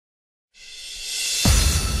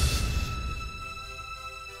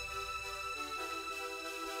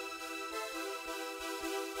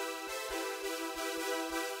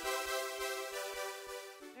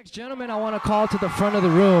Gentleman I want to call to the front of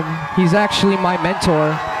the room, he's actually my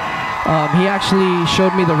mentor. He actually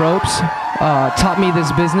showed me the ropes, taught me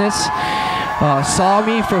this business, saw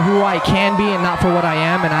me for who I can be and not for what I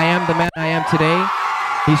am, and I am the man I am today.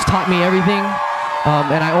 He's taught me everything,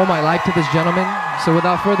 and I owe my life to this gentleman. So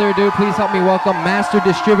without further ado, please help me welcome Master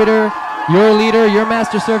Distributor, your leader, your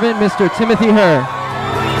master servant, Mr. Timothy Herr.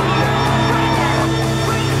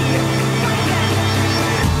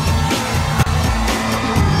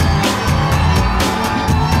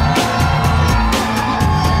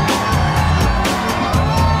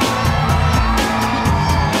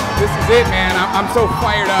 It, man. I'm so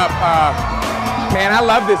fired up. Man, I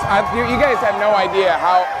love this. You guys have no idea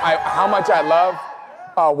how much I love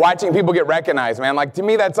watching people get recognized, man. Like, to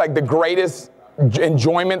me, that's like the greatest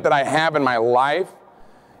enjoyment that I have in my life.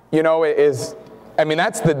 You know, I mean,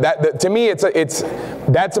 that's to me,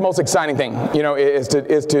 that's the most exciting thing. You know, is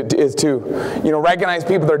to recognize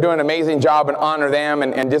people that are doing an amazing job and honor them,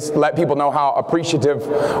 and just let people know how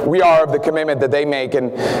appreciative we are of the commitment that they make.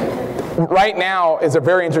 And right now is a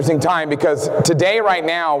very interesting time, because today, right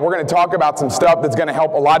now, we're going to talk about some stuff that's going to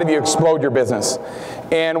help a lot of you explode your business.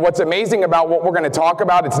 And what's amazing about what we're going to talk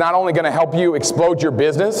about, it's not only going to help you explode your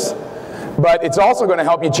business, but it's also going to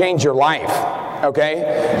help you change your life, okay?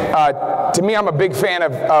 To me, I'm a big fan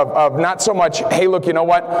of not so much, hey, look, you know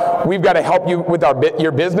what? We've got to help you with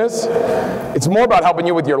your business. It's more about helping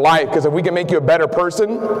you with your life, because if we can make you a better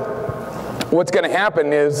person, what's going to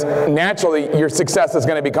happen is, naturally, your success is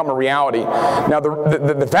going to become a reality. Now,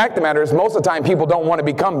 the fact of the matter is, most of the time, people don't want to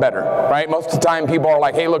become better, right? Most of the time, people are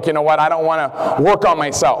like, hey, look, you know what? I don't want to work on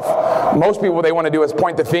myself. Most people, what they want to do is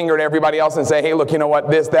point the finger at everybody else and say, hey, look, you know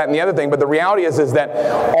what? This, that, and the other thing. But the reality is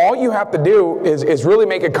that all you have to do is really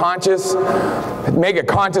make a conscious,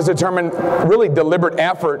 determined, really deliberate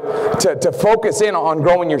effort to focus in on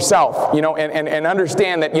growing yourself, you know, and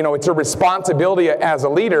understand that, you know, it's a responsibility as a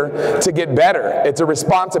leader to get better. It's a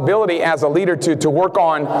responsibility as a leader to work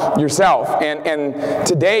on yourself. And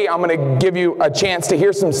today I'm going to give you a chance to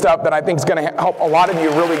hear some stuff that I think is going to help a lot of you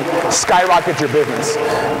really skyrocket your business.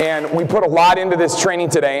 And we put a lot into this training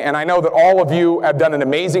today, and I know that all of you have done an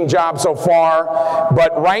amazing job so far.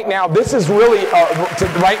 But right now, this is really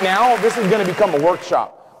this is going to become a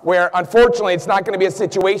workshop, where unfortunately it's not going to be a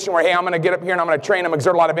situation where, hey, I'm going to get up here and I'm going to train, I'm going to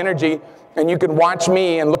exert a lot of energy, and you can watch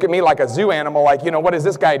me and look at me like a zoo animal, like, you know, what is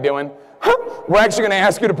this guy doing? We're actually going to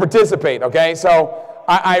ask you to participate, okay? So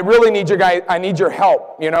I really need you guys, I need your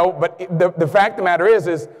help, you know? But the fact of the matter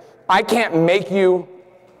is I can't make you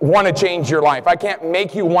want to change your life. I can't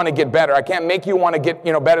make you want to get better. I can't make you want to get,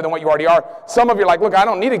 you know, better than what you already are. Some of you are like, look, I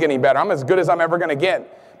don't need to get any better. I'm as good as I'm ever going to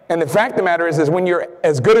get. And the fact of the matter is when you're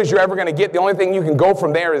as good as you're ever going to get, the only thing you can go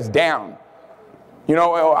from there is down. You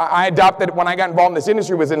know, I adopted, when I got involved in this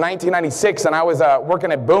industry, was in 1996, and I was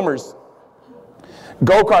working at Boomer's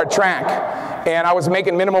go-kart track, and I was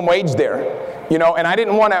making minimum wage there, you know, and I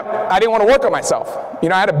didn't want to work on myself. You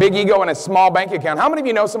know, I had a big ego and a small bank account. How many of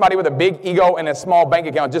you know somebody with a big ego and a small bank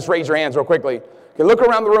account? Just raise your hands real quickly. Okay, look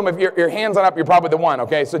around the room. If your hands are up, you're probably the one,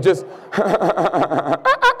 okay? So just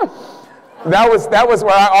that was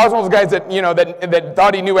where I was one of those guys that, you know, that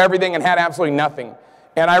thought he knew everything and had absolutely nothing.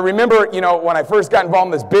 And I remember, you know, when I first got involved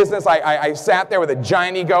in this business, I sat there with a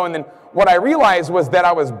giant ego, and then what I realized was that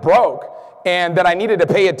I was broke, and that I needed to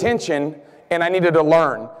pay attention, and I needed to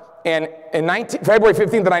learn. And in February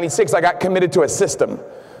 15th of 96, I got committed to a system.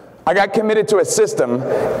 I got committed to a system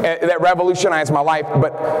that revolutionized my life.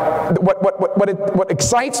 But what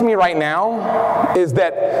excites me right now is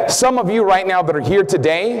that some of you right now that are here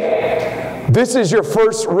today, this is your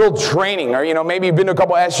first real training. Or, you know, maybe you've been to a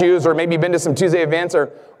couple SUs, or maybe you've been to some Tuesday events,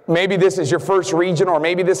 or maybe this is your first regional, or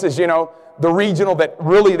maybe this is, you know, the regional that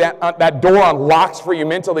really that door unlocks for you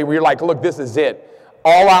mentally, where you're like, look, this is it.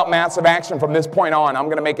 All out massive action from this point on. I'm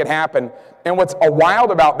going to make it happen. And what's wild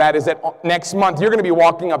about that is that next month you're going to be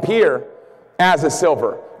walking up here as a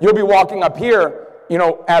silver. You'll be walking up here, you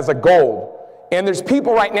know, as a gold. And there's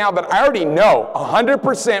people right now that I already know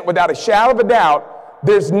 100% without a shadow of a doubt,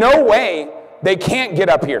 there's no way they can't get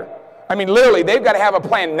up here. I mean, literally, they've got to have a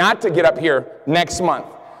plan not to get up here next month.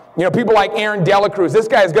 You know, people like Aaron Delacruz, this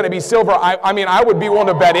guy is going to be silver. I mean, I would be willing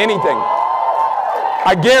to bet anything.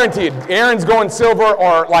 I guarantee it. Aaron's going silver,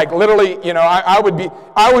 or like literally, you know, I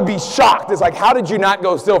would be shocked. It's like, how did you not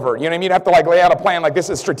go silver? You know what I mean? You'd have to like lay out a plan, like this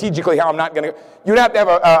is strategically how I'm not going to. You'd have to have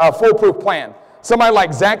a foolproof plan. Somebody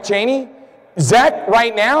like Zach Cheney, Zach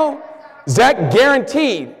right now, Zach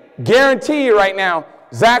guarantee you right now,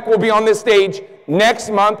 Zach will be on this stage next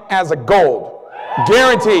month as a gold.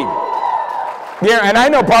 Guaranteed. Yeah, and I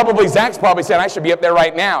know probably Zach's probably saying I should be up there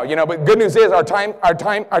right now, you know, but good news is our time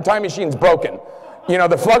machine's broken. You know,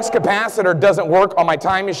 the flux capacitor doesn't work on my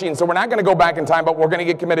time machine, so we're not going to go back in time, but we're going to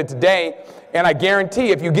get committed today. And I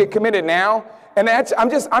guarantee if you get committed now, and I'm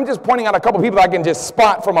just pointing out a couple people that I can just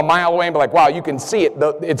spot from a mile away and be like, wow, you can see it.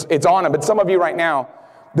 It's on them. But some of you right now,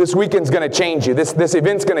 this weekend's going to change you. This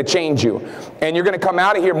event's going to change you. And you're going to come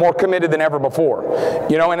out of here more committed than ever before.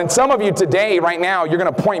 You know, and in some of you today, right now, you're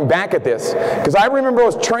going to point back at this. Because I remember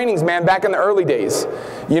those trainings, man, back in the early days.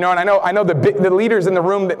 You know, and I know the leaders in the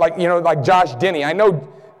room that, like, you know, like Josh Denny. I know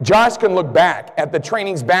Josh can look back at the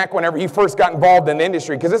trainings back whenever he first got involved in the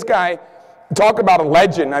industry. Because this guy, talk about a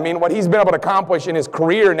legend. I mean, what he's been able to accomplish in his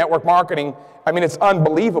career in network marketing, I mean, it's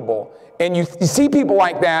unbelievable. And you see people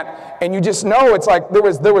like that, and you just know it's like there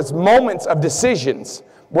was moments of decisions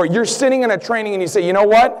where you're sitting in a training and you say, you know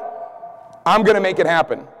what? I'm going to make it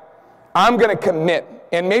happen. I'm going to commit.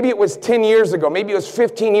 And maybe it was 10 years ago. Maybe it was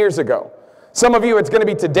 15 years ago. Some of you, it's going to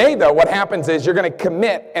be today, though. What happens is you're going to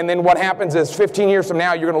commit, and then what happens is 15 years from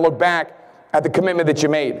now, you're going to look back at the commitment that you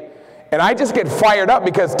made. And I just get fired up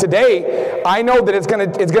because today, I know that it's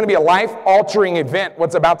going to be a life-altering event,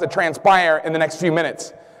 what's about to transpire in the next few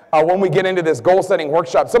minutes when we get into this goal-setting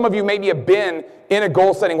workshop. Some of you maybe have been in a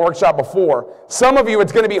goal-setting workshop before. Some of you,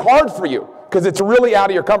 it's going to be hard for you because it's really out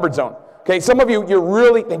of your comfort zone. Okay, some of you, you're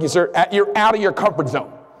really, thank you, sir, you're out of your comfort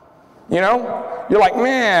zone. You know, you're like,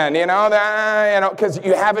 man, you know, because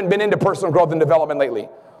you haven't been into personal growth and development lately.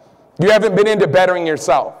 You haven't been into bettering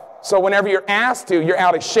yourself. So whenever you're asked to, you're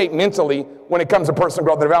out of shape mentally when it comes to personal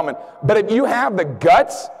growth and development. But if you have the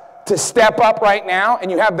guts to step up right now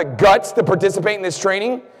and you have the guts to participate in this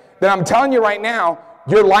training, then I'm telling you right now,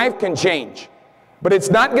 your life can change. But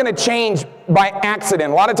it's not going to change by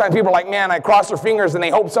accident. A lot of times people are like, man, I cross their fingers and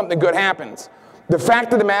they hope something good happens. The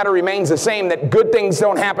fact of the matter remains the same, that good things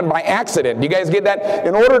don't happen by accident. You guys get that?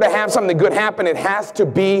 In order to have something good happen, it has to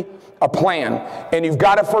be a plan. And you've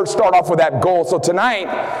got to first start off with that goal. So tonight,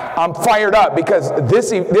 I'm fired up because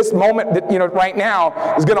this moment that, you know, right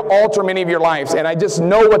now is going to alter many of your lives. And I just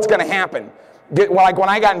know what's going to happen. Like when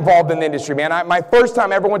I got involved in the industry, man, my first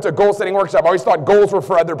time I ever went to a goal-setting workshop, I always thought goals were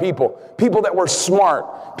for other people. People that were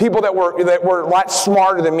smart. People that were a lot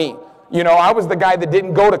smarter than me. You know, I was the guy that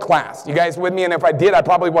didn't go to class. You guys with me? And if I did, I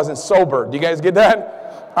probably wasn't sober. Do you guys get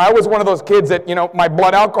that? I was one of those kids that, you know, my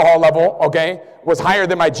blood alcohol level, okay, was higher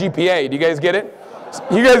than my GPA. Do you guys get it?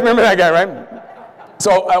 You guys remember that guy, right?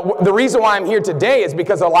 So the reason why I'm here today is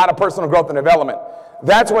because of a lot of personal growth and development.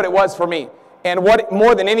 That's what it was for me. And what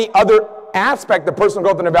more than any other aspect of personal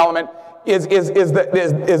growth and development is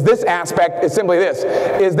this aspect, is simply this,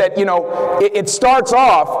 is that, you know, it starts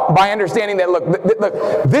off by understanding that, look,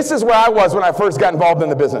 this is where I was when I first got involved in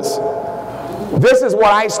the business. This is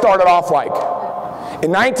what I started off like.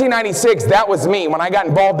 In 1996, that was me when I got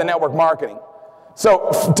involved in network marketing.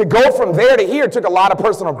 So to go from there to here took a lot of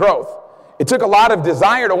personal growth. It took a lot of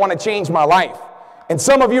desire to want to change my life. And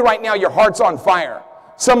some of you right now, your heart's on fire.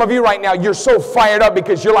 Some of you right now, you're so fired up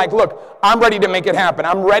because you're like, look, I'm ready to make it happen.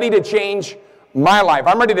 I'm ready to change my life.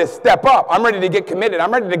 I'm ready to step up. I'm ready to get committed.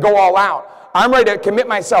 I'm ready to go all out. I'm ready to commit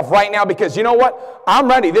myself right now because you know what? I'm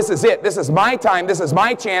ready. This is it. This is my time. This is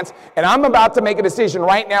my chance. And I'm about to make a decision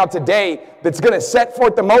right now today that's going to set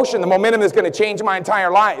forth the motion, the momentum that's going to change my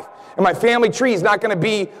entire life. And my family tree is not going to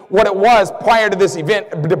be what it was prior to this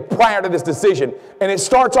event, prior to this decision. And it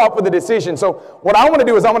starts off with a decision. So what I want to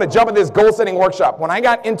do is I want to jump into this goal-setting workshop. When I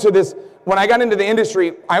got into the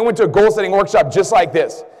industry, I went to a goal-setting workshop just like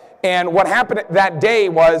this. And what happened that day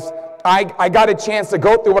was I got a chance to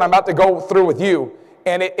go through what I'm about to go through with you.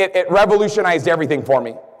 And it revolutionized everything for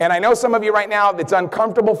me. And I know some of you right now, it's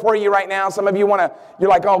uncomfortable for you right now. Some of you you're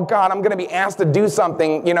like, oh God, I'm going to be asked to do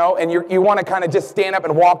something, you know, and you want to kind of just stand up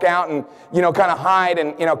and walk out and, you know, kind of hide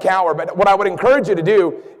and, you know, cower. But what I would encourage you to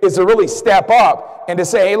do is to really step up and to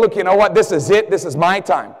say, hey, look, you know what, this is it. This is my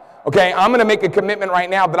time. Okay, I'm going to make a commitment right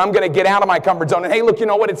now that I'm going to get out of my comfort zone. And hey, look, you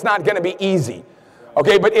know what, it's not going to be easy.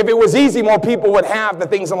 Okay, but if it was easy, more people would have the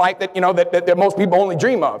things in life that, you know, that most people only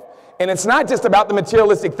dream of. And it's not just about the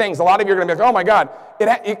materialistic things. A lot of you are going to be like, oh my God,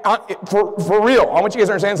 for real, I want you guys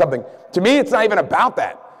to understand something. To me, it's not even about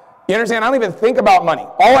that. You understand? I don't even think about money.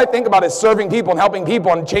 All I think about is serving people and helping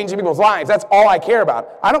people and changing people's lives. That's all I care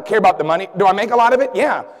about. I don't care about the money. Do I make a lot of it?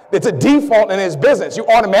 Yeah. It's a default in his business. You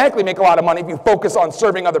automatically make a lot of money if you focus on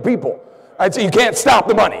serving other people. Right? So you can't stop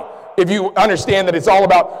the money. If you understand that it's all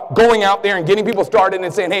about going out there and getting people started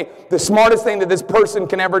and saying, hey, the smartest thing that this person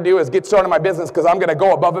can ever do is get started in my business because I'm going to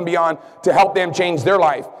go above and beyond to help them change their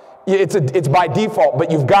life. It's by default, but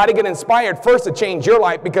you've got to get inspired first to change your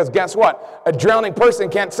life because guess what? A drowning person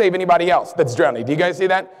can't save anybody else that's drowning. Do you guys see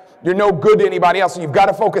that? you're no good to anybody else. So you've got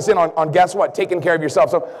to focus in on guess what? Taking care of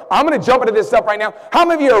yourself. So I'm going to jump into this stuff right now. How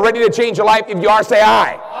many of you are ready to change your life? If you are, say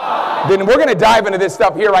aye. Aye. Then we're going to dive into this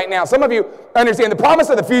stuff here right now. Some of you understand the promise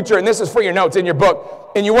of the future, and this is for your notes in your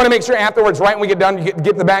book. And you want to make sure afterwards, right when we get done, you get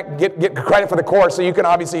in the back, get credit for the course, so you can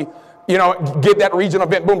obviously, get that regional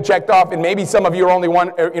event, boom, checked off. And maybe some of you are only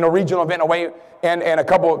one, regional event away, and a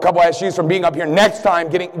couple SUs from being up here next time,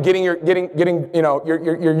 getting your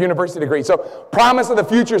university degree. So promise of the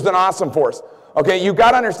future is an awesome force. Okay, you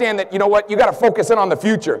got to understand that, you know what, you got to focus in on the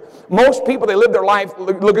future. Most people, they live their life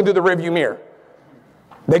looking through the rearview mirror.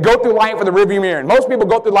 They go through life with the rearview mirror. And most people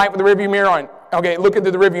go through life with the rearview mirror on, looking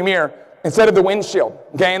through the rearview mirror instead of the windshield.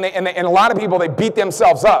 Okay, and a lot of people, they beat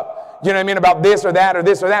themselves up. You know what I mean, about this or that or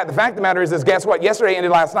this or that. The fact of the matter is guess what? Yesterday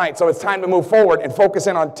ended last night, so it's time to move forward and focus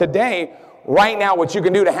in on today, right now, what you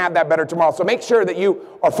can do to have that better tomorrow. So make sure that you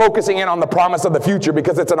are focusing in on the promise of the future,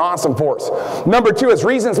 because it's an awesome force. Number 2 is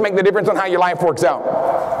reasons make the difference on how your life works out.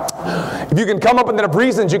 If you can come up with enough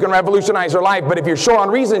reasons, you can revolutionize your life. But if you're short on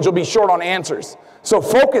reasons, you'll be short on answers. So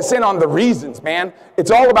focus in on the reasons, man. It's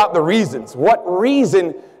all about the reasons. What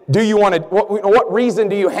reason do you want to? What reason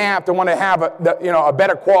do you have to want to have a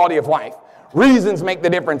better quality of life? Reasons make the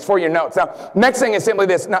difference for your notes. Now, next thing is simply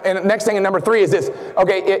this. Now, and next thing in number 3 is this.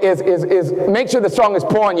 Okay, is make sure the strongest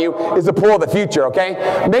pull on you is the pull of the future.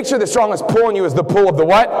 Okay, make sure the strongest pull on you is the pull of the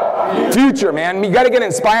what? Future, man. You got to get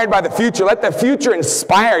inspired by the future. Let the future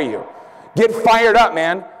inspire you. Get fired up,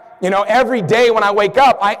 man. Every day when I wake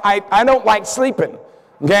up, I don't like sleeping.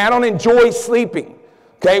 Okay, I don't enjoy sleeping.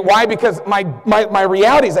 Okay, why? Because my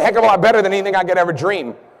reality is a heck of a lot better than anything I could ever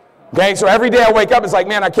dream. Okay, so every day I wake up, it's like,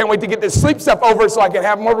 man, I can't wait to get this sleep stuff over so I can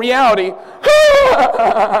have more reality.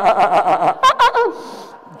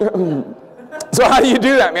 So how do you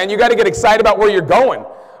do that, man? You got to get excited about where you're going.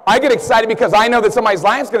 I get excited because I know that somebody's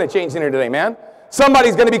life's going to change in here today, man.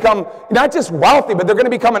 Somebody's going to become not just wealthy, but they're going to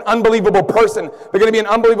become an unbelievable person. They're going to be an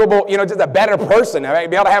unbelievable, just a better person. Right?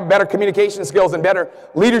 Be able to have better communication skills and better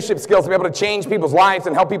leadership skills to be able to change people's lives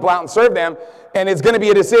and help people out and serve them. And it's going to be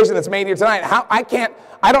a decision that's made here tonight.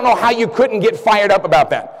 I don't know how you couldn't get fired up about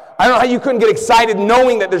that. I don't know how you couldn't get excited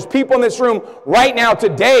knowing that there's people in this room right now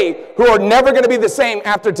today who are never going to be the same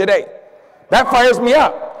after today. That fires me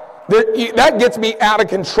up. That gets me out of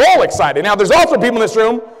control excited. Now, there's also people in this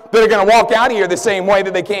room that are going to walk out of here the same way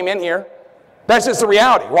that they came in here. That's just the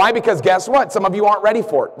reality. Why? Because guess what? Some of you aren't ready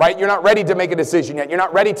for it, right? You're not ready to make a decision yet. You're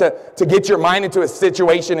not ready to get your mind into a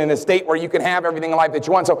situation, in a state where you can have everything in life that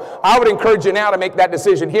you want. So I would encourage you now to make that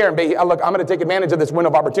decision here and be, look, I'm going to take advantage of this window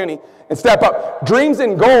of opportunity and step up. Dreams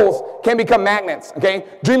and goals can become magnets, okay?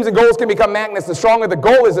 Dreams and goals can become magnets. The stronger the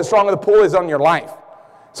goal is, the stronger the pull is on your life.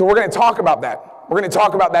 So we're going to talk about that. We're going to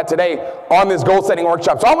talk about that today on this goal setting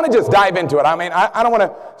workshop. So I want to just dive into it. I mean, I don't want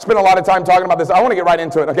to spend a lot of time talking about this. I want to get right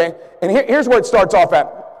into it, okay? And here's where it starts off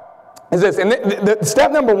at, is this. And the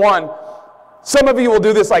step number 1, some of you will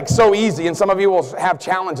do this like so easy, and some of you will have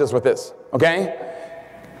challenges with this, okay?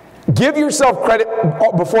 Give yourself credit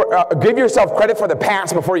for the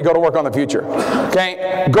past before you go to work on the future.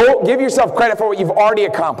 Okay? Give yourself credit for what you've already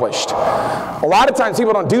accomplished. A lot of times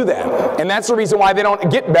people don't do that. And that's the reason why they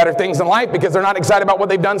don't get better things in life, because they're not excited about what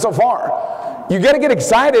they've done so far. You got to get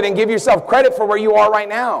excited and give yourself credit for where you are right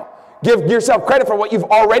now. Give yourself credit for what you've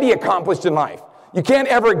already accomplished in life. You can't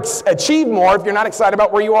ever achieve more if you're not excited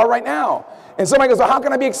about where you are right now. And somebody goes, well, how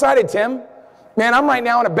can I be excited, Tim? Man, I'm right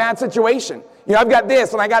now in a bad situation. I've got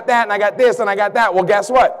this, and I got that, and I got this, and I got that. Well, guess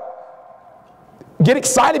what? Get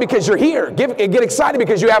excited because you're here. Get excited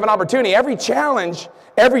because you have an opportunity. Every challenge,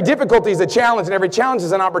 every difficulty is a challenge, and every challenge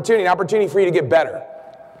is an opportunity for you to get better.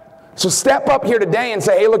 So step up here today and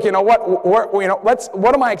say, hey, look,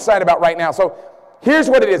 what am I excited about right now? So here's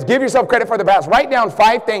what it is. Give yourself credit for the past. Write down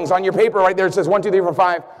 5 things on your paper right there. It says 1, 2, 3, 4,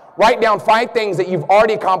 5. Write down 5 things that you've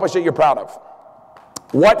already accomplished that you're proud of.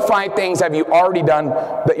 What 5 things have you already done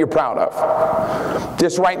that you're proud of?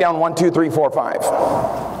 Just write down 1, 2, 3, 4,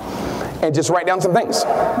 5. And just write down some things.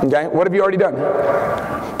 Okay? What have you already done?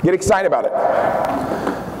 Get excited about it.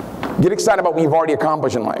 Get excited about what you've already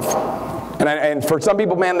accomplished in life. And for some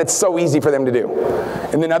people, man, that's so easy for them to do.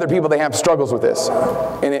 And then other people, they have struggles with this.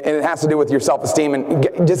 And it has to do with your self-esteem.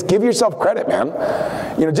 And just give yourself credit, man.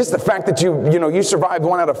 Just the fact that you survived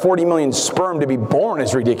 1 out of 40 million sperm to be born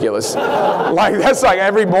is ridiculous. That's like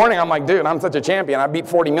every morning I'm like, dude, I'm such a champion. I beat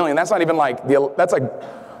 40 million. That's not even that's like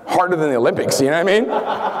harder than the Olympics. You know what I mean?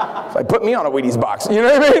 It's like, put me on a Wheaties box. You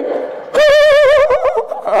know what I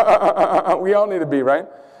mean? We all need to be, right?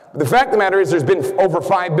 But the fact of the matter is there's been over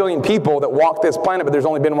 5 billion people that walk this planet, but there's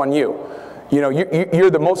only been one you. You know, you're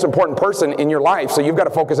the most important person in your life, so you've got to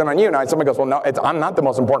focus in on you. Now, somebody goes, well, no, I'm not the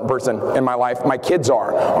most important person in my life. My kids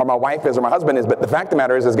are, or my wife is, or my husband is. But the fact of the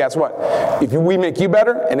matter is guess what? If we make you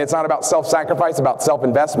better, and it's not about self-sacrifice, about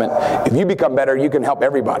self-investment, if you become better, you can help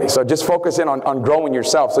everybody. So just focus in on growing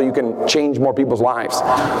yourself so you can change more people's lives.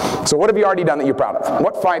 So what have you already done that you're proud of?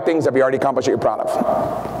 What 5 things have you already accomplished that you're proud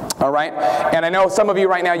of? All right? And I know some of you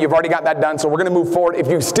right now, you've already got that done, so we're going to move forward. If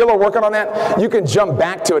you still are working on that, you can jump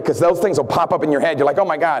back to it because those things will pop up in your head. You're like, oh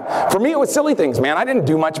my God. For me, it was silly things, man. I didn't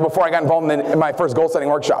do much before I got involved in my first goal-setting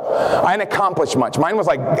workshop. I didn't accomplish much. Mine was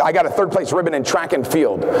like, I got a 3rd place ribbon in track and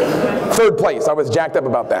field. 3rd place. I was jacked up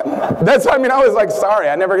about that. That's why, I mean, I was like, sorry.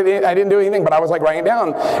 I didn't do anything, but I was like writing it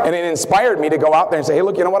down, and it inspired me to go out there and say, hey,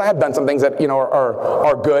 look, you know what? I have done some things that, you know,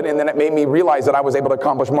 are good, and then it made me realize that I was able to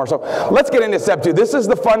accomplish more. So let's get into step 2. This is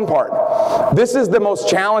the fun part. This is the most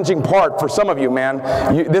challenging part for some of you, man.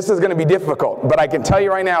 This is going to be difficult, but I can tell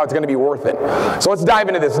you right now it's going to be worth it. So let's dive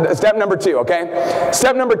into this. Step number 2, okay?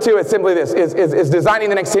 Step number 2 is simply this, is designing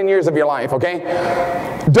the next 10 years of your life,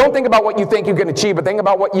 okay? Don't think about what you think you can achieve, but think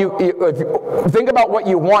about what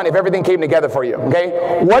you want if everything came together for you,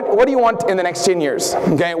 okay? What do you want in the next 10 years,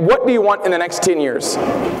 okay? What do you want in the next 10 years?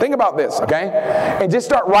 Think about this, okay? And just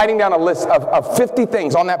start writing down a list of 50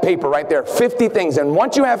 things on that paper right there, 50 things. And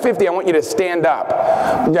once you have 50, I want you to stand up.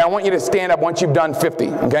 Okay, I want you to stand up once you've done 50,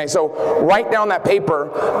 okay? So write down that paper,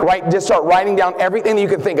 just start writing down everything that you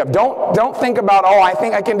can think of. Don't think about, oh, I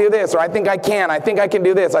think I can do this, or I think I can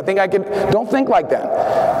do this, I think I can. Don't think like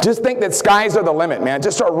that. Just think that skies are the limit, man.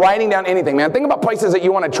 Just start writing down anything, man. Think about places that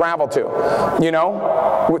you want to travel to, you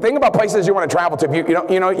know? Think about places you want to travel to. If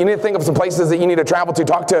you need to think of some places that you need to travel to.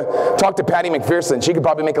 Talk to Patty McPherson. She could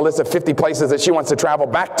probably make a list of 50 places that she wants to travel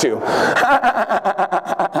back to.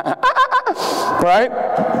 Right?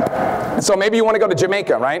 So maybe you want to go to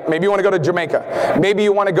Jamaica, right? Maybe you want to go to Jamaica. Maybe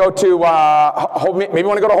you want to go to maybe you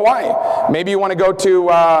want to go to Hawaii. Maybe you want to go to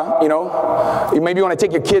maybe you want to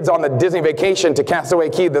take your kids on the Disney vacation to Castaway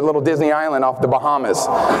Cay, the little Disney island off the Bahamas,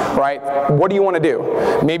 right? What do you want to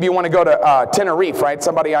do? Maybe you want to go to Tenerife, right?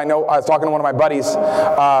 Somebody I know, I was talking to one of my buddies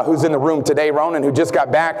who's in the room today, Ronan, who just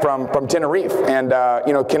got back from Tenerife and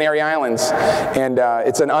Canary Islands, and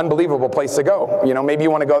it's an unbelievable place to go. Maybe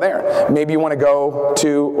you want to go there. Maybe you want to go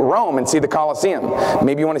to Rome and see the Colosseum.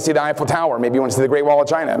 Maybe you want to see the Eiffel Tower. Maybe you want to see the Great Wall of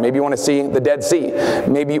China. Maybe you want to see the Dead Sea.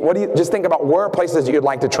 Maybe, just think about where are places you'd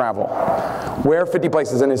like to travel. Where are 50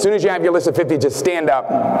 places? And as soon as you have your list of 50, just stand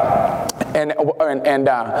up and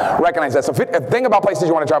recognize that. So think about places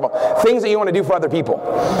you want to travel. Things that you want to do for other people.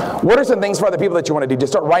 What are some things for other people that you want to do?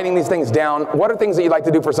 Just start writing these things down. What are things that you'd like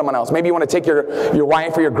to do for someone else? Maybe you want to take your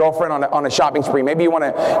wife or your girlfriend on a shopping spree. Maybe you want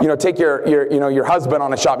to take your husband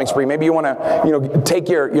on a shopping spree. Maybe you want to take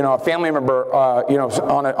your a family member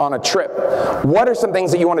on a trip. What are some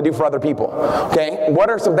things that you want to do for other people? Okay? What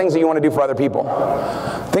are some things that you want to do for other people?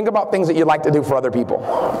 Think about things that you'd like to do for other people.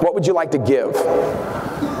 What would you like to give?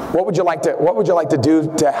 What would you like to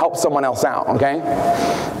do to help someone else out, okay?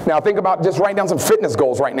 Now think about, just write down some fitness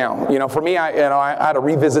goals right now. For me, I had to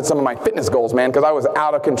revisit some of my fitness goals, man, because I was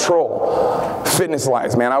out of control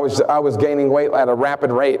fitness-wise, man. I was gaining weight at a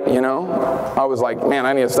rapid rate, I was like, man,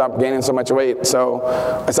 I need to stop gaining so much weight, so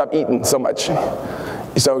I stopped eating so much.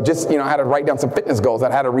 So just, I had to write down some fitness goals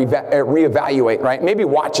that I had to reevaluate, right? Maybe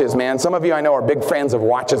watches, man. Some of you I know are big fans of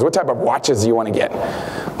watches. What type of watches do you want to get?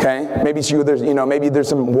 Okay? Maybe there's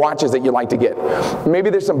some watches that you'd like to get. Maybe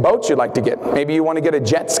there's some boats you'd like to get. Maybe you want to get a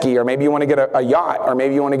jet ski, or maybe you want to get a yacht, or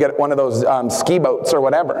maybe you want to get one of those ski boats or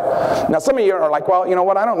whatever. Now some of you are like, well, you know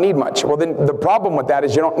what? I don't need much. Well, then the problem with that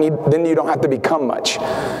is you don't have to become much.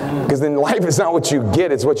 Because then life is not what you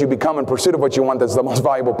get, it's what you become in pursuit of what you want that's the most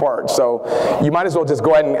valuable part. So you might as well just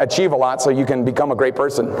go ahead and achieve a lot so you can become a great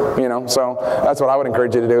person, So that's what I would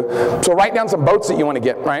encourage you to do. So write down some boats that you want to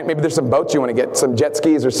get, right? Maybe there's some boats you want to get, some jet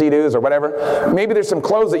skis or Sea-Doos or whatever. Maybe there's some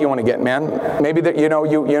clothes that you want to get, man. Maybe that you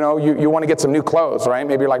want to get some new clothes, right?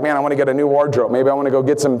 Maybe you're like, man, I want to get a new wardrobe. Maybe I want to go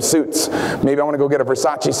get some suits. Maybe I want to go get a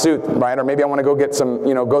Versace suit, right? Or maybe I want to go get some,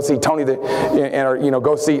 go see Tony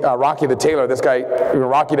go see Rocky the Tailor. This guy,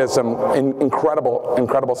 Rocky, does some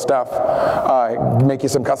incredible stuff. Make you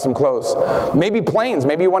some custom clothes. Maybe planes.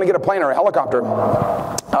 Maybe you want to get a plane or a helicopter.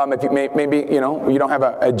 If maybe you don't have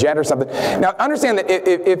a jet or something. Now understand that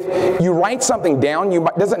if you write something down,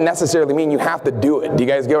 doesn't necessarily mean you have to do it. Do you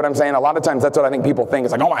guys get what I'm saying? A lot of times that's what I think people think.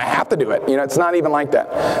 It's like, oh, I have to do it. It's not even like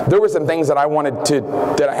that. There were some things that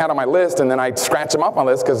that I had on my list, and then I scratched them off my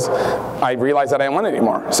list because I realized that I didn't want it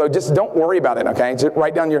anymore. So just don't worry about it, okay? Just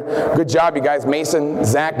write down your good job, you guys. Mason,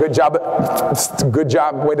 Zach, good job.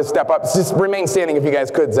 Way to step up. Just remain standing if you guys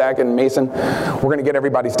could, Zach and Mason. We're going to get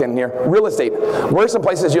everybody standing here. Real estate. Where are some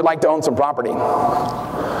places places you'd like to own some property.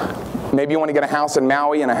 Maybe you want to get a house in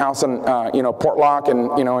Maui and a house in, Port Lock and,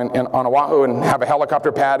 on Oahu and have a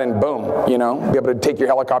helicopter pad and boom, be able to take your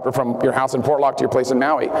helicopter from your house in Port Lock to your place in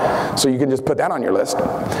Maui. So you can just put that on your list.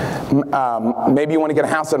 Maybe you want to get a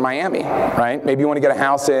house in Miami, right? Maybe you want to get a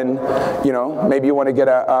house in, maybe you want to get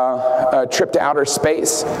a trip to outer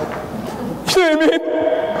space. You know what I mean?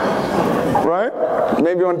 Right?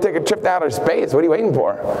 Maybe you want to take a trip to outer space. What are you waiting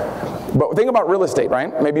for? But think about real estate,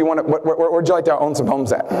 right? Maybe you want to, where would you like to own some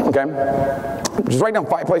homes at, okay? Just write down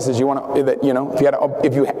 5 places you want to,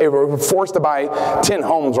 if you were forced to buy 10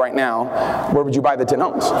 homes right now, where would you buy the 10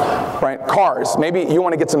 homes, right? Cars, maybe you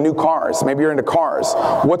want to get some new cars. Maybe you're into cars.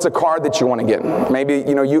 What's a car that you want to get? Maybe,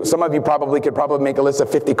 some of you could make a list of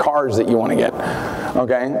 50 cars that you want to get,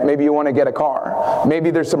 okay? Maybe you want to get a car.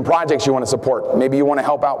 Maybe there's some projects you want to support. Maybe you want to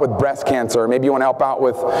help out with breast cancer. Maybe you want to help out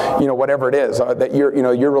with, whatever it is that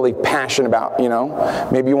you're really passionate about,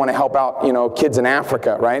 Maybe you want to help out, kids in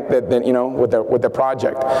Africa, right? With the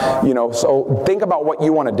project, So think about what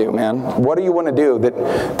you want to do, man. What do you want to do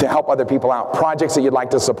to help other people out? Projects that you'd like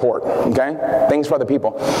to support, okay? Things for other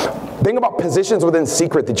people. Think about positions within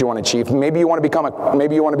Seacret that you want to achieve. Maybe you want to become a crown.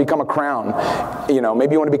 Maybe you want to become a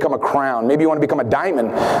crown. Maybe you want to become a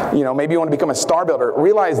diamond. Maybe you want to become a star builder.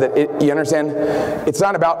 Realize that you understand. It's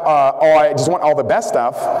not about I just want all the best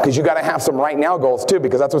stuff, because you got to have some right now goals too,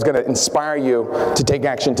 because that's what's going to inspire you to take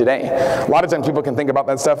action today. A lot of times people can think about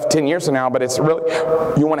that stuff 10 years from now, but it's really,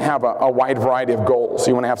 you want to have a wide variety of goals.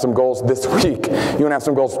 You want to have some goals this week. You want to have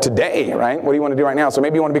some goals today, right? What do you want to do right now? So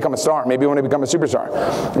maybe you want to become a star. Maybe you want to become a superstar.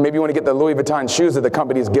 Maybe you want to get the Louis Vuitton shoes that the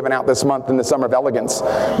company's given out this month in the Summer of Elegance.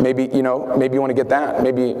 Maybe you want to get that.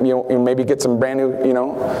 Maybe maybe get some brand new,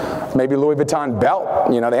 maybe Louis Vuitton belt.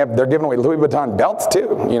 They're giving away Louis Vuitton belts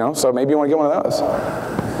too. So maybe you want to get one of those.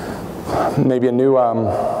 Maybe a new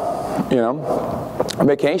a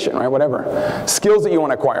vacation, right? Whatever. Skills that you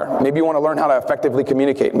want to acquire. Maybe you want to learn how to effectively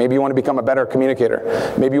communicate. Maybe you want to become a better communicator.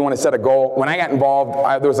 Maybe you want to set a goal. When I got involved,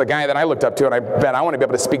 there was a guy that I looked up to, and I bet I want to be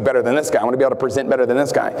able to speak better than this guy. I want to be able to present better than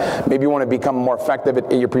this guy. Maybe you want to become more effective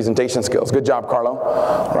at your presentation skills. Good job, Carlo.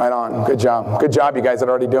 Right on. Good job. Good job, you guys that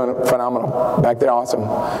are already doing it. Phenomenal. Back there, awesome.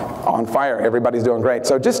 On fire. Everybody's doing great.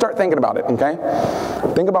 So just start thinking about it, okay?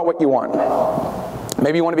 Think about what you want.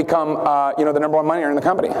 Maybe you want to become, the number one money earner in the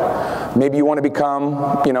company. Maybe you want to become,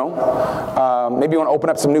 maybe you want to open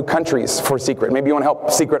up some new countries for Seacret. Maybe you want to help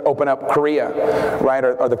Seacret open up Korea, right,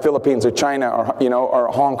 or the Philippines, or China, or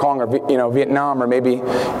Hong Kong, or Vietnam, or maybe,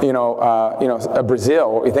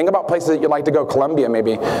 Brazil. You think about places that you'd like to go. Colombia,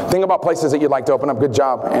 maybe. Think about places that you'd like to open up. Good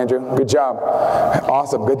job, Andrew. Good job.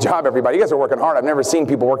 Awesome. Good job, everybody. You guys are working hard. I've never seen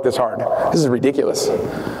people work this hard. This is ridiculous.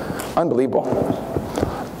 Unbelievable.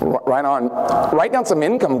 Right on. Write down some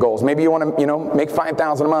income goals. Maybe you want to, make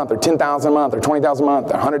 $5,000 a month, or $10,000 a month, or $20,000 a month,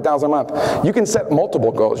 or $100,000 a month. You can set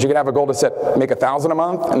multiple goals. You could have a goal to make $1,000 a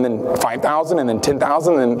month, and then $5,000, and then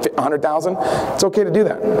 $10,000, and then $100,000. It's okay to do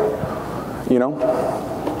that.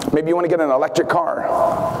 Maybe you want to get an electric car.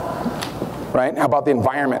 Right? How about the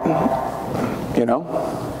environment?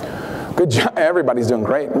 Good job. Everybody's doing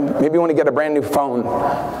great. Maybe you want to get a brand new phone.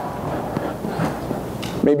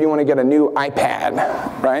 Maybe you want to get a new iPad,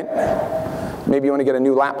 right? Maybe you want to get a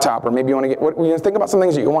new laptop, or maybe you want to get, think about some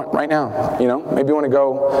things that you want right now, Maybe you want to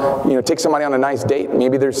go, take somebody on a nice date.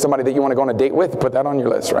 Maybe there's somebody that you want to go on a date with. Put that on your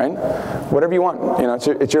list, right? Whatever you want,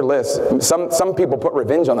 it's your list. Some people put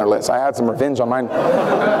revenge on their list. I had some revenge on mine.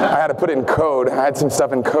 I had to put it in code. I had some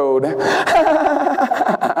stuff in code.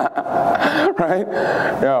 Right?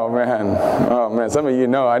 Oh, man. Some of you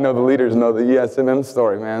I know the leaders know the ESMM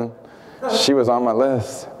story, man. She was on my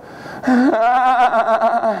list.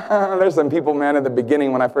 There's some people, man, at the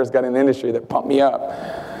beginning when I first got in the industry that pumped me up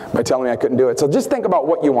by telling me I couldn't do it. So just think about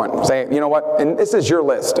what you want. Say, you know what, and this is your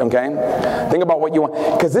list, okay? Think about what you want,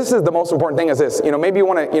 because this is the most important thing. Is this? Maybe you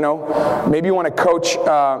want to, maybe you want to coach,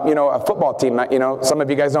 a football team. Some of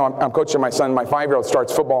you guys know I'm coaching my son. My 5-year-old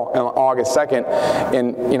starts football on August 2nd,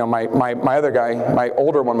 and my other guy, my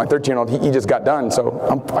older one, my 13-year-old, he just got done. So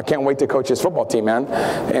I can't wait to coach his football team, man.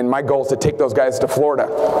 And my goal is to take those guys to Florida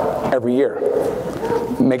every year.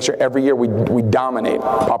 Make sure every year we dominate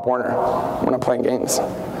Pop Warner. We're not playing games.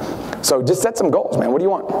 So just set some goals, man. What do you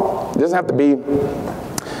want? It doesn't have to be,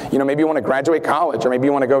 maybe you want to graduate college, or maybe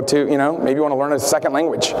you want to go to, maybe you want to learn a second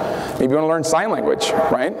language. Maybe you want to learn sign language,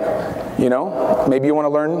 right? Maybe you want to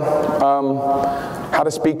learn how to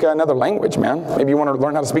speak another language, man. Maybe you want to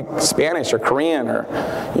learn how to speak Spanish or Korean, or,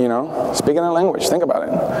 speak another language. Think about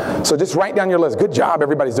it. So just write down your list. Good job.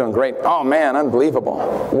 Everybody's doing great. Oh, man, unbelievable.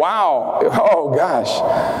 Wow. Oh, gosh.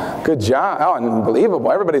 Good job. Oh,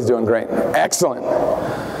 unbelievable. Everybody's doing great. Excellent.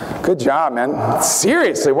 Good job, man.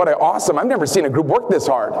 Seriously, what an awesome. I've never seen a group work this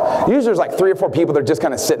hard. Usually there's like 3 or 4 people that are just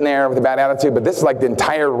kind of sitting there with a bad attitude, but this is like the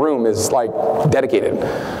entire room is like dedicated.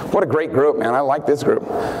 What a great group, man. I like this group.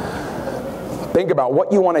 Think about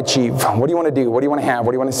what you want to achieve. What do you want to do? What do you want to have?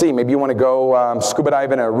 What do you want to see? Maybe you want to go scuba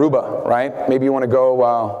dive in Aruba, right? Maybe you want to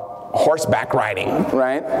go horseback riding,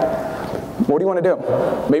 right? What do you want to do?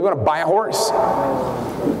 Maybe you want to buy a horse.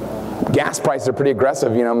 Gas prices are pretty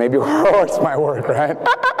aggressive, you know. Maybe a horse might work, right?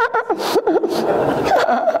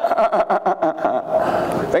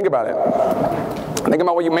 Think about it. Think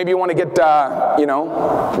about what maybe you want to get, you know,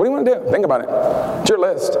 what do you want to do? Think about it. It's your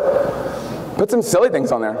list. Put some silly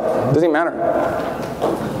things on there. Doesn't even matter.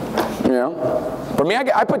 You know? For me,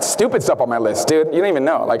 I put stupid stuff on my list, dude. You don't even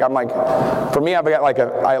know. Like, I'm like, for me, I've got like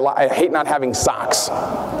I hate not having socks.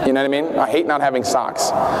 You know what I mean? I hate not having socks.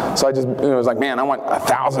 So I just, it was like, man, I want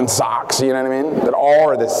 1,000 socks. You know what I mean? That all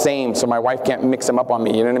are the same, so my wife can't mix them up on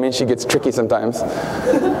me. You know what I mean? She gets tricky sometimes.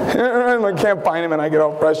 I can't find them, and I get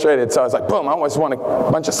all frustrated. So I was like, boom, I just want a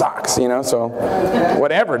bunch of socks. You know? So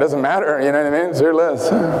whatever, it doesn't matter. You know what I mean? It's your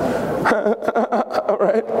list. All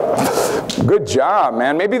right. Good job,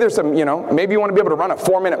 man. Maybe there's some, you know, maybe you want to be able to run a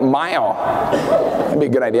 4-minute mile. That'd be a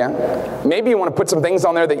good idea. Maybe you want to put some things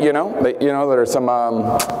on there that that are some,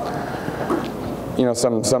 you know,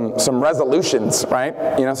 some resolutions,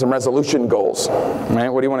 right? You know, some resolution goals, right?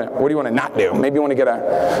 What do you want to not do? Maybe you want to get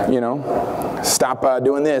a, you know, stop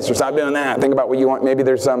doing this or stop doing that. Think about what you want. Maybe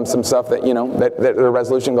there's some stuff that, you know, that are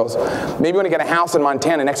resolution goals. Maybe you want to get a house in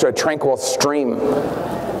Montana next to a tranquil stream.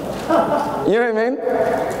 You know what I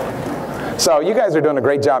mean? So you guys are doing a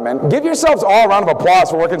great job, man. Give yourselves all a round of applause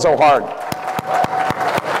for working so hard.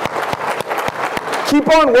 Keep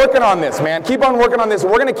on working on this, man. Keep on working on this.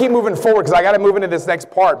 We're going to keep moving forward because I got to move into this next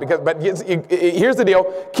part. But here's the deal.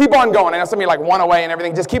 Keep on going. I know some of you like one away and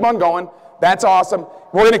everything. Just keep on going. That's awesome.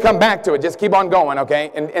 We're going to come back to it. Just keep on going,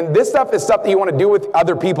 okay? And this stuff is stuff that you want to do with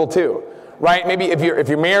other people too. Right? Maybe if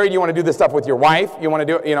you're married, you want to do this stuff with your wife. You want to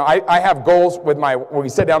do it, you know, I have goals with when we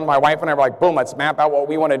sit down with my wife and I, we're like, boom, let's map out what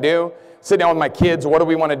we want to do. Sit down with my kids, what do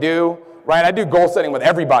we want to do? Right? I do goal setting with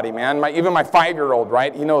everybody, man. Even my 5-year-old,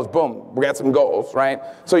 right? He knows, boom, we got some goals, right?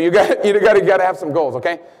 So you got to have some goals,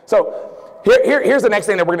 okay? So here's the next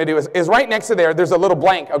thing that we're going to do is right next to there's a little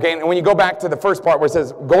blank, okay? And when you go back to the first part where it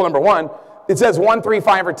says goal number 1, it says 1, 3,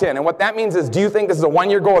 5, or 10. And what that means is, do you think this is a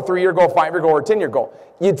 1-year goal, a 3-year goal, 5-year goal, or a 10-year goal?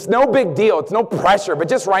 It's no big deal. It's no pressure. But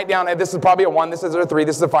just write down, hey, this is probably a 1, this is a 3,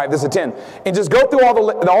 this is a 5, this is a 10. And just go through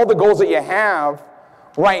all the goals that you have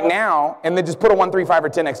right now, and then just put a 1, 3, 5, or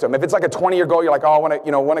 10 next to them. If it's like a 20-year goal, you're like, oh, I want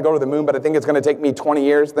to go to the moon, but I think it's going to take me 20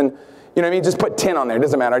 years, then, you know what I mean? Just put 10 on there. It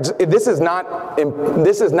doesn't matter. This is not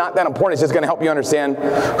that important. It's just going to help you understand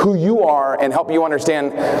who you are and help you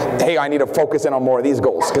understand, hey, I need to focus in on more of these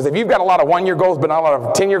goals. Because if you've got a lot of 1-year goals but not a lot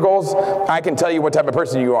of 10-year goals, I can tell you what type of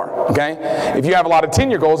person you are, okay? If you have a lot of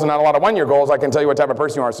 10-year goals and not a lot of 1-year goals, I can tell you what type of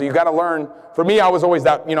person you are. So you've got to learn. For me, I was always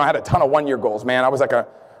that, I had a ton of 1-year goals, man. I was like a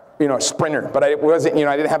sprinter, but I wasn't,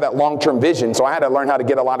 I didn't have that long-term vision, so I had to learn how to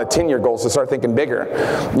get a lot of 10-year goals to start thinking bigger,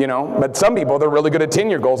 But some people, they're really good at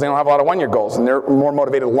 10-year goals. They don't have a lot of 1-year goals, and they're more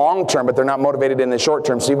motivated long-term, but they're not motivated in the short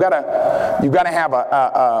term. So you've got to have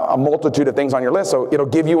a multitude of things on your list, so it'll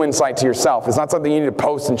give you insight to yourself. It's not something you need to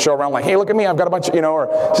post and show around like, hey, look at me, I've got a bunch of, or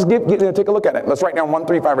just take a look at it. Let's write down 1,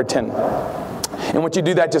 3, 5, or 10. And once you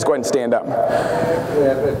do that, just go ahead and stand up.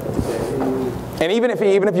 And even if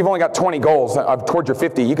you've only got 20 goals towards your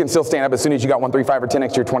 50, you can still stand up as soon as you got 1, 3, 5, or 10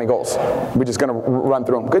 next to your 20 goals. We're just going to run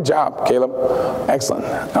through them. Good job, Caleb. Excellent.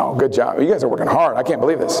 Oh, good job. You guys are working hard. I can't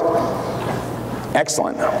believe this.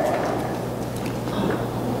 Excellent.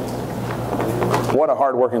 What a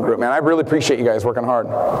hard-working group, man. I really appreciate you guys working hard.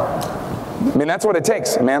 I mean, that's what it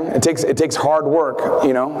takes, man. It takes hard work,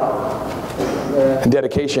 and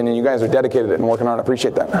dedication, and you guys are dedicated and working hard. I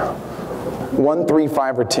appreciate that. 1, 3,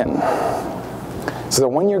 5, or 10. So the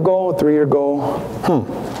 1-year goal, 3-year goal,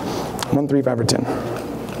 1, 3, 5, or 10.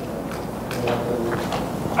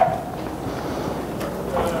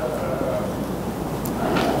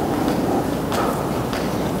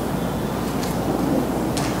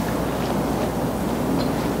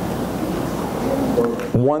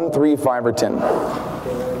 One, 3, 5, or 10.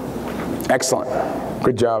 Excellent.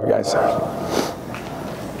 Good job, guys.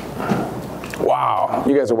 Wow,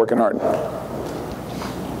 you guys are working hard.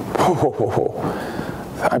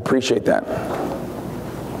 I appreciate that.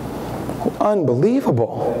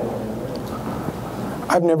 Unbelievable.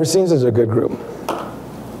 I've never seen such a good group.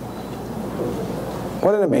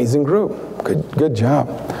 What an amazing group. Good job.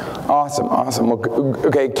 Awesome, awesome.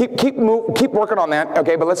 Okay, keep working on that.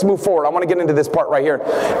 Okay, but let's move forward. I want to get into this part right here.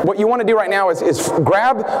 What you want to do right now is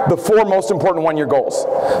grab the 4 most important one-year goals.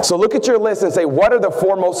 So look at your list and say, what are the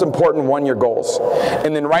 4 most important one-year goals?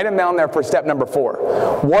 And then write them down there for step number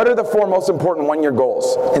 4. What are the 4 most important one-year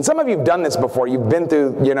goals? And some of you have done this before. You've been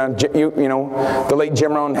through, the late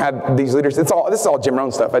Jim Rohn had these leaders. This is all Jim Rohn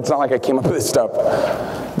stuff. It's not like I came up with this stuff.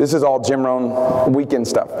 This is all Jim Rohn weekend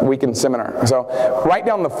stuff, weekend seminar. So write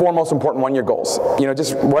down the 4 most important one-year goals.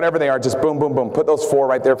 Just whatever they are, just boom, boom, boom. Put those 4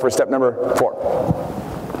 right there for step number 4.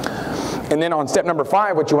 And then on step number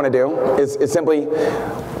 5, what you want to do is simply,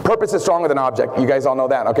 purpose is stronger than object. You guys all know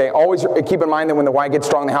that, okay? Always keep in mind that when the why gets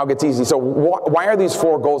strong, the how gets easy. So why are these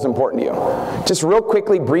 4 goals important to you? Just real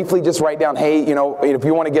quickly, briefly, just write down, hey, if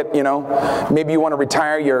you want to get, maybe you want to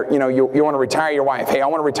retire your, you want to retire your wife. Hey, I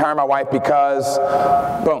want to retire my wife because,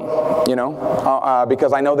 boom,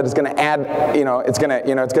 because I know that it's going to add, it's going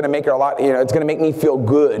to make her a lot, it's going to make me feel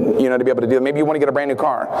good, to be able to do it. Maybe you want to get a brand new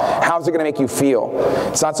car. How's it going to make you feel?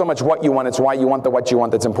 It's not so much what you want, it's why you want what you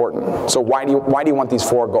want that's important. So why do you want these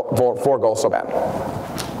 4 goals so bad?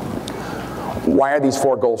 Why are these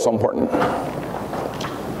 4 goals so important?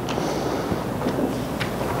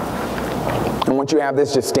 And once you have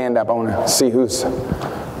this, just stand up. I want to see who's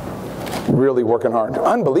really working hard.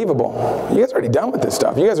 Unbelievable. You guys are already done with this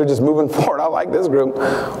stuff. You guys are just moving forward. I like this group.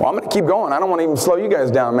 Well, I'm going to keep going. I don't want to even slow you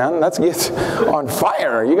guys down, man. Let's get on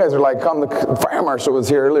fire. You guys are like, the fire marshal was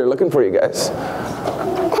here earlier looking for you guys.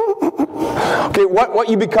 Okay, what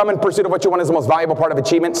you become in pursuit of what you want is the most valuable part of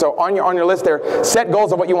achievement. So on your list there, set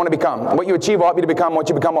goals of what you want to become. What you achieve will help you to become. What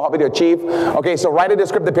you become will help you to achieve. Okay, so write a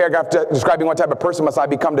descriptive paragraph describing what type of person must I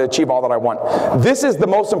become to achieve all that I want. This is the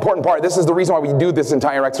most important part. This is the reason why we do this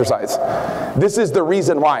entire exercise. This is the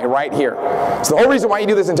reason why, right here. It's the whole reason why you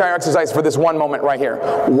do this entire exercise for this one moment right here.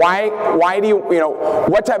 Why do you,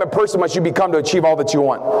 what type of person must you become to achieve all that you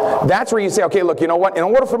want? That's where you say, okay, look, you know what? In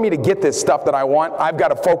order for me to get this stuff that I want, I've got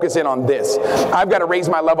to focus in on this. I've got to raise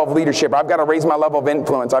my level of leadership. I've got to raise my level of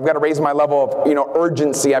influence. I've got to raise my level of,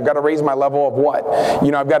 urgency. I've got to raise my level of what?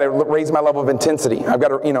 I've got to raise my level of intensity. I've got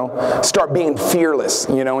to, start being fearless,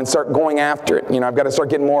 and start going after it. I've got to start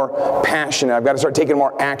getting more passionate. I've got to start taking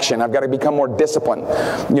more action. I've got to become more disciplined.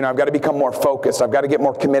 I've got to become more focused. I've got to get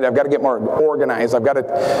more committed. I've got to get more organized.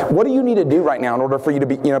 What do you need to do right now in order for you to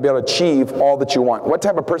be, be able to achieve all that you want? What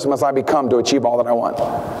type of person must I become to achieve all that I want?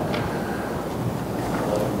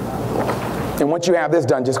 And once you have this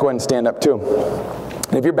done, just go ahead and stand up too.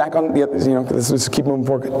 And if you're back on, let's keep moving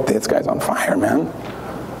forward. This guy's on fire, man.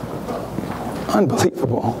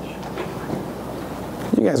 Unbelievable.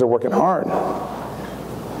 You guys are working hard.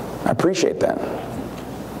 I appreciate that.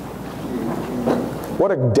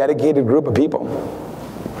 What a dedicated group of people.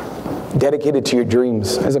 Dedicated to your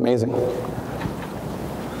dreams. That's amazing.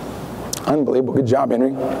 Unbelievable. Good job,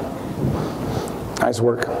 Henry. Nice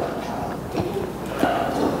work.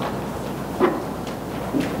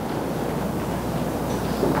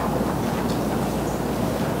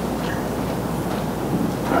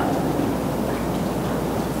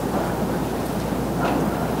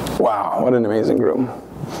 Wow, what an amazing group.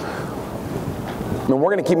 And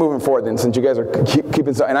we're going to keep moving forward then, since you guys are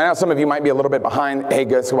keeping so. And I know some of you might be a little bit behind. Hey,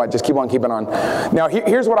 guys, what? Just keep on keeping on. Now,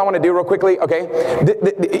 here's what I want to do real quickly. Okay,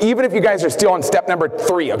 even if you guys are still on step number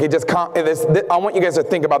 3, okay, I want you guys to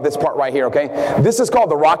think about this part right here. Okay, this is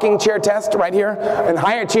called the rocking chair test right here. And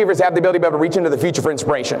high achievers have the ability to be able to reach into the future for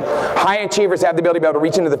inspiration. High achievers have the ability to be able to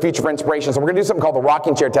reach into the future for inspiration. So we're going to do something called the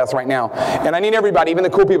rocking chair test right now. And I need everybody, even the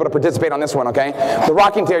cool people, to participate on this one. Okay, the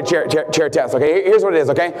rocking chair test. Okay, here's what it is.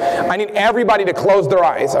 Okay, I need everybody to close their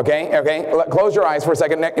eyes, okay? Close your eyes for a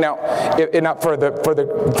second. Now,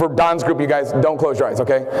 for Don's group, you guys don't close your eyes,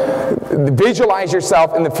 okay? Visualize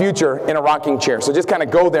yourself in the future in a rocking chair. So just kind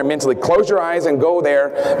of go there mentally. Close your eyes and go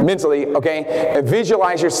there mentally, okay? And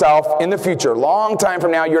visualize yourself in the future. Long time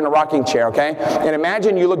from now, you're in a rocking chair, okay? And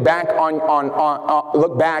imagine you look back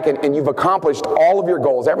and you've accomplished all of your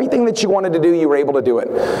goals. Everything that you wanted to do, you were able to do it.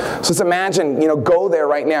 So just imagine, go there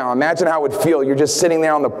right now. Imagine how it would feel. You're just sitting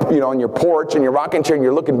there on on your porch in your rocking chair, and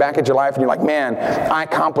you're looking back at your life, and you're like, man, I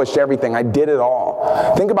accomplished everything. I did it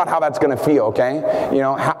all. Think about how that's going to feel, okay?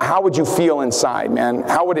 How would you feel inside, man?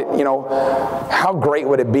 How would it, how great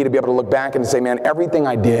would it be to be able to look back and say, man, everything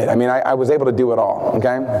I did, I was able to do it all,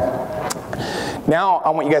 okay? Now, I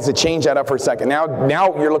want you guys to change that up for a second.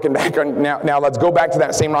 Now you're looking back on, now let's go back to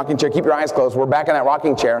that same rocking chair. Keep your eyes closed. We're back in that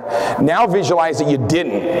rocking chair. Now visualize that you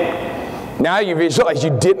didn't. Now you visualize you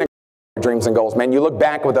didn't dreams and goals, man. You look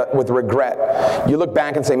back with regret. You look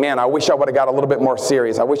back and say, man, I wish I would have got a little bit more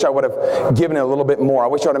serious. I wish I would have given it a little bit more. I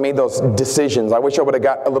wish I would have made those decisions. I wish I would have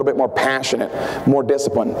got a little bit more passionate, more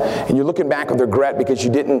disciplined. And you're looking back with regret because you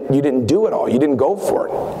didn't do it all. You didn't go for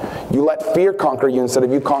it. You let fear conquer you instead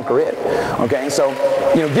of you conquer it. Okay, so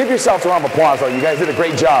give yourselves a round of applause. Though you guys did a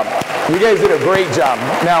great job. You guys did a great job.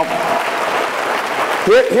 Now,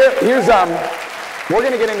 here's we're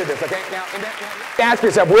going to get into this, okay? Now, ask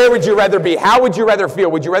yourself, where would you rather be? How would you rather feel?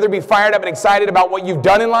 Would you rather be fired up and excited about what you've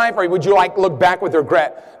done in life, or would you look back with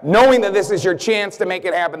regret, knowing that this is your chance to make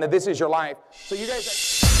it happen, that this is your life? So you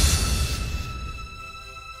guys...